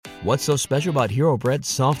What's so special about Hero Bread's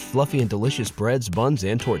soft, fluffy, and delicious breads, buns,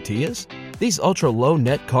 and tortillas? These ultra-low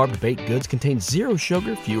net-carb baked goods contain zero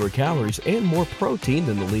sugar, fewer calories, and more protein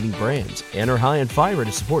than the leading brands, and are high in fiber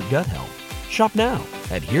to support gut health. Shop now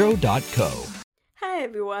at Hero.co. Hi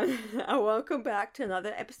everyone, and welcome back to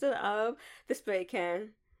another episode of The Spray Can.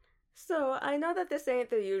 So, I know that this ain't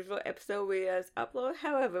the usual episode we upload,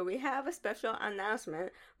 however, we have a special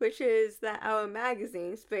announcement, which is that our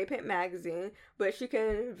magazine, Spray Paint Magazine, which you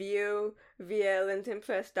can view via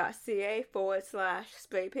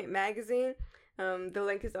lintonpress.ca/Spray Paint Magazine, the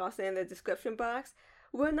link is also in the description box.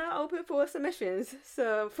 We're now open for submissions,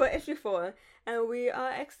 so for issue 4, and we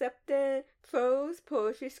are accepting prose,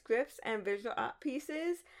 poetry, scripts, and visual art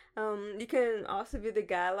pieces. You can also view the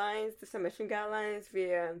guidelines, the submission guidelines,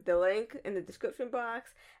 via the link in the description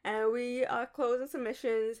box, and we are closing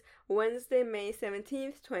submissions Wednesday, May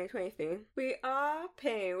 17th, 2023. We're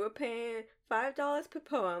paying $5 per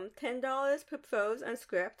poem, $10 per prose and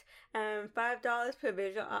script, and $5 per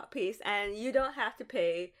visual art piece, and you don't have to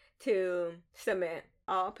pay to submit.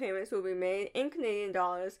 All payments will be made in Canadian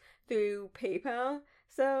dollars through PayPal.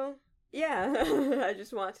 So, yeah, I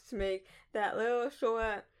just wanted to make that little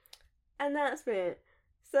short announcement.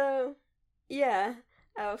 So, yeah,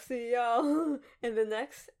 I'll see y'all in the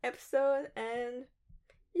next episode, and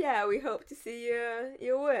yeah, we hope to see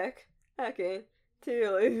your work. Okay,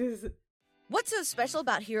 toodaloo. What's so special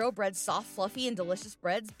about Hero Bread's soft, fluffy, and delicious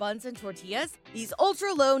breads, buns, and tortillas? These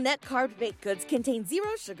ultra-low net-carb baked goods contain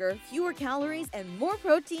zero sugar, fewer calories, and more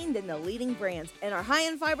protein than the leading brands, and are high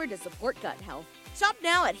in fiber to support gut health. Shop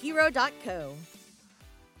now at Hero.co.